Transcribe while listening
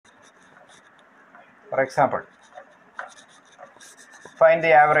For example, find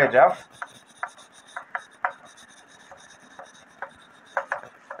the average of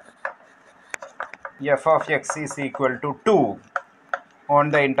f of x is equal to 2 on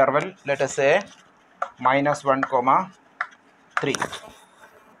the interval, let us say -1, 3.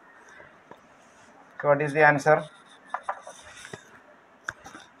 So what is the answer?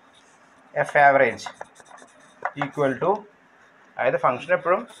 F average equal to the function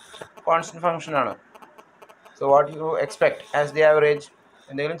eppozhum constant function aanu. So what you expect as the average?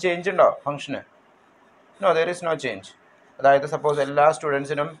 എന്തെങ്കിലും change ഉണ്ടോ ഫംഗ്ഷന്? No, there is no change. അതായത് suppose എല്ലാ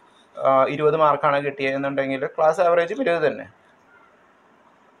സ്റ്റുഡൻസിനും 20 മാർക്കാണ് കിട്ടിയെന്നുണ്ടെങ്കിൽ class ആവറേജും 20 തന്നെ.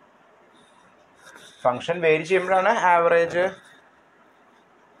 Function vary ചെയ്യുമ്പോഴാണ് average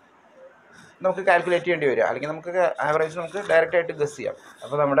നമുക്ക് calculate ചെയ്യേണ്ടി വരിക. അല്ലെങ്കിൽ നമുക്ക് ആവറേജ് നമുക്ക് ഡയറക്റ്റ് ആയിട്ട് ഗസ് ചെയ്യാം.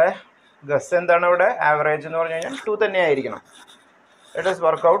 അപ്പോൾ നമ്മുടെ ഗസ് എന്താണ് ഇവിടെ? ആവറേജ് എന്ന് പറഞ്ഞു കഴിഞ്ഞാൽ 2 തന്നെ ആയിരിക്കണം. Let us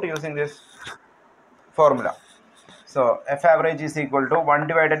work out using this formula. So f average is equal to 1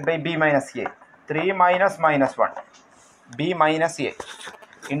 divided by b minus a, 3 minus minus 1, b minus a,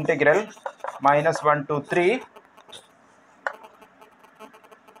 integral -1 to 3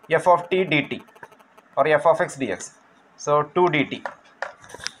 f of t dt or f of x dx. So 2 dt.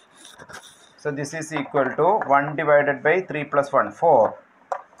 So this is equal to 1 divided by 3 plus 1, 4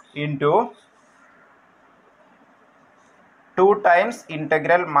 into 2 times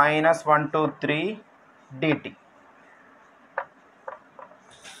integral -1 to 3 dt.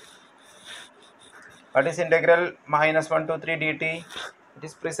 What is integral -1 to 3 dt? It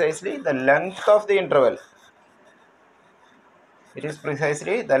is precisely the length of the interval. It is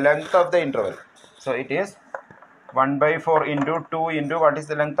precisely the length of the interval. So it is 1 by 4 into 2 into what is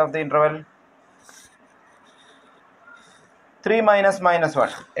the length of the interval? 3 minus minus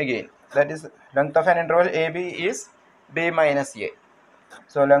 1 again. That is length of an interval AB is B minus A.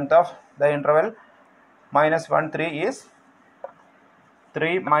 So length of the interval -1 3 is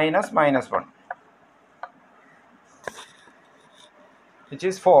 3 minus minus 1, which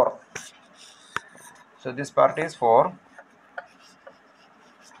is 4. So this part is 4.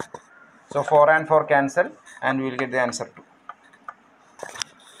 So 4 and 4 cancel and we will get the answer 2.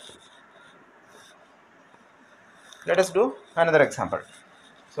 Let us do another example.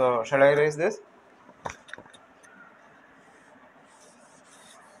 So shall I erase this?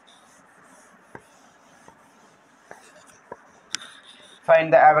 Find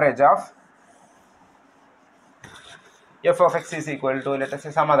the average of f of x is equal to, let us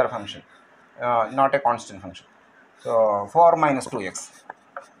say, some other function, not a constant function. So 4 minus 2x.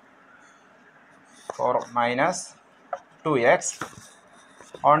 4 minus 2x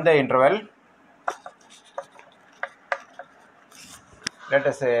on the interval, let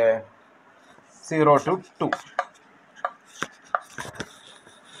us say 0 to 2.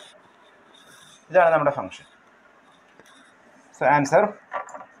 ഇതാണ് നമ്മുടെ function. So answer,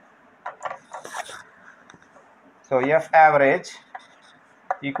 so f average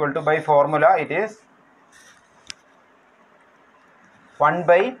equal to, by formula it is 1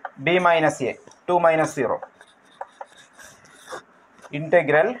 by b minus a, 2 minus 0,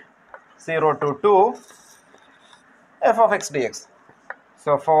 integral 0 to 2 f of x dx.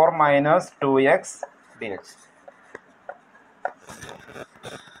 So 4 minus 2x dx.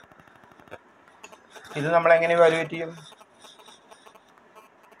 ഇത് നമ്മൾ എങ്ങനെ evaluate ചെയ്യും?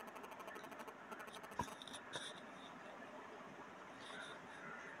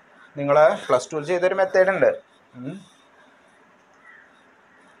 നിങ്ങൾ plus two ചെയ്തൊരു method ഉണ്ട്.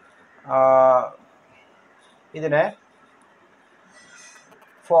 ഇതിനെ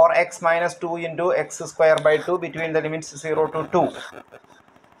 4x minus 2 into x square by 2 between the limits 0 to 2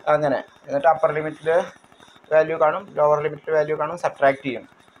 അങ്ങനെ. എന്നിട്ട് അപ്പർ ലിമിറ്റിൽ വാല്യൂ കാണും, ലോവർ ലിമിറ്റിൽ വാല്യൂ കാണും, സബ്ട്രാക്ട് ചെയ്യും.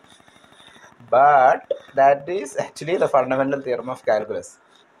 But that is actually the fundamental theorem of calculus,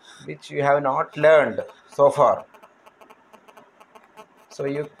 which you have not learned so far. So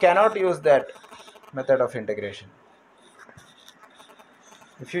you cannot use that method of integration.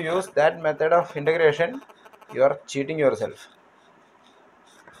 If you use that method of integration, you are cheating yourself.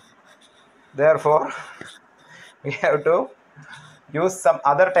 Therefore, we have to use some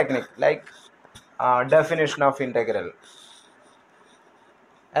other technique like definition of integral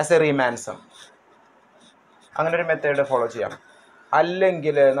as a Riemann sum. അങ്ങനെ ഒരു method follow ചെയ്യാം.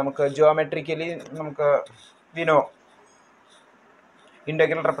 അല്ലെങ്കിൽ നമുക്ക് geometrically നമുക്ക് വിനോ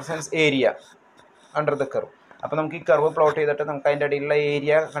integral represents area under the curve. അപ്പോൾ നമുക്ക് ഈ curve plot ചെയ്തിട്ട് നമുക്ക് അതിൻ്റെ ഇടയിലുള്ള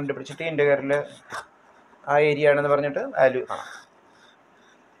ഏരിയ കണ്ടുപിടിച്ചിട്ട് ഇൻ്റഗ്രലിൽ ആ ഏരിയ ആണെന്ന് പറഞ്ഞിട്ട് വാല്യൂ കാണാം.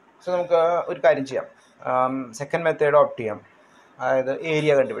 സോ നമുക്ക് ഒരു കാര്യം ചെയ്യാം, സെക്കൻഡ് മെത്തേഡ് ഓപ്റ്റ് ചെയ്യാം, അതായത്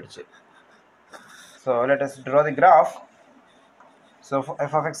ഏരിയ കണ്ടുപിടിച്ച്. So let us draw the graph. So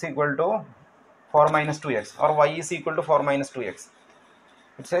f of x equal to 4 minus 2x, or y is equal to 4 minus 2x.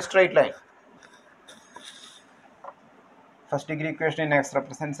 It's a straight line. First degree equation in x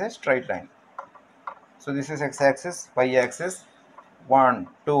represents a straight line. So this is x-axis, y-axis, 1,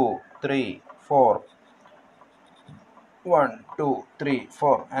 2, 3, 4, 1, 2, 3,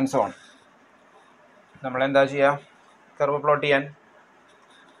 4, and so on. നമ്മൾ എന്താ ചെയ്യുക? Curve plot ചെയ്യാൻ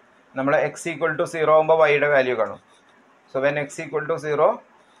നമ്മൾ x equal to 0 ആകുമ്പോൾ y-യുടെ value കാണും. So when x equal to 0,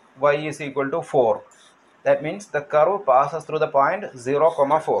 y is equal to 4. That means the curve passes through the point 0,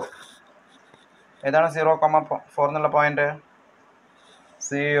 4. ഏതാണ് 0, 4 എന്നുള്ള point?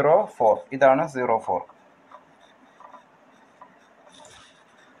 0, 4. ഇതാണ് 0, 4.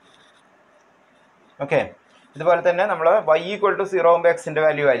 ഓക്കെ. ഇതുപോലെ തന്നെ നമ്മൾ y equal to 0 ആകുമ്പോൾ എക്സിൻ്റെ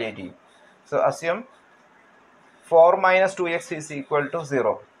വാല്യൂ വാല്യുവേറ്റ് ചെയ്യും. So assume 4 minus 2x is equal to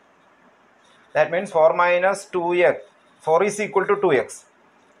 0. That means 4 minus 2x, 4 is equal to 2x.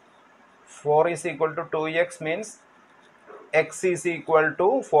 4 is equal to 2x means x is equal to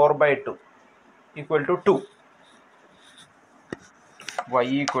 4 by 2, equal to 2. Y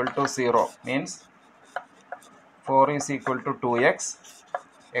equal to 0 means 4 is equal to 2x,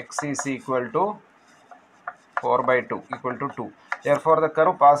 x is equal to 4 by 2, equal to 2. Therefore the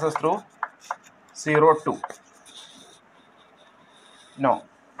curve passes through 0, 2. No,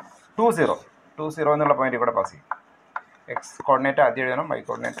 2, 0. 2, 0 എന്നുള്ള point ഇവിടെ pass ചെയ്യും. X coordinate ആദ്യം എഴുതണം, Y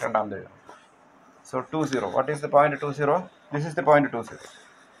coordinate രണ്ടാമത് എഴുതണം. So 2, 0. What is the point 2, 0? This is the point 2, 0.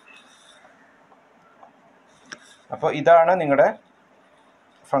 അപ്പോൾ ഇതാണ് നിങ്ങളുടെ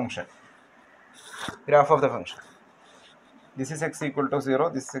function, graph of the function. This is X equal to 0,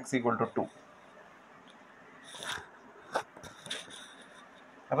 this is X equal to 2.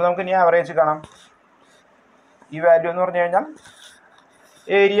 അപ്പോൾ നമുക്ക് ഇനി ആവറേജ് കാണാം. ഈ വാല്യൂ എന്ന് പറഞ്ഞു കഴിഞ്ഞാൽ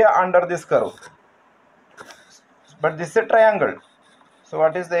area under this curve, but this is a triangle. So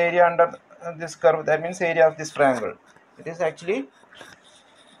what is the area under this curve? That means area of this triangle. It is actually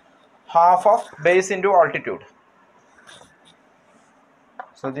half of base into altitude.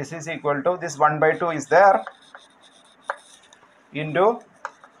 So this is equal to, this 1 by 2 is there, into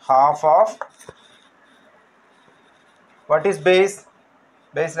half of, what is base?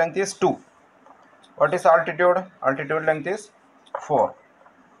 Base length is 2. What is altitude? Altitude length is 4.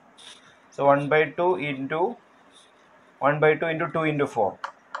 So 1 by 2 into 1 by 2 into 2 into 4.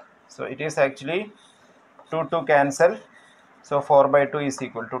 So it is actually 2 cancel. So 4 by 2 is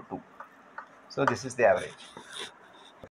equal to 2. So this is the average.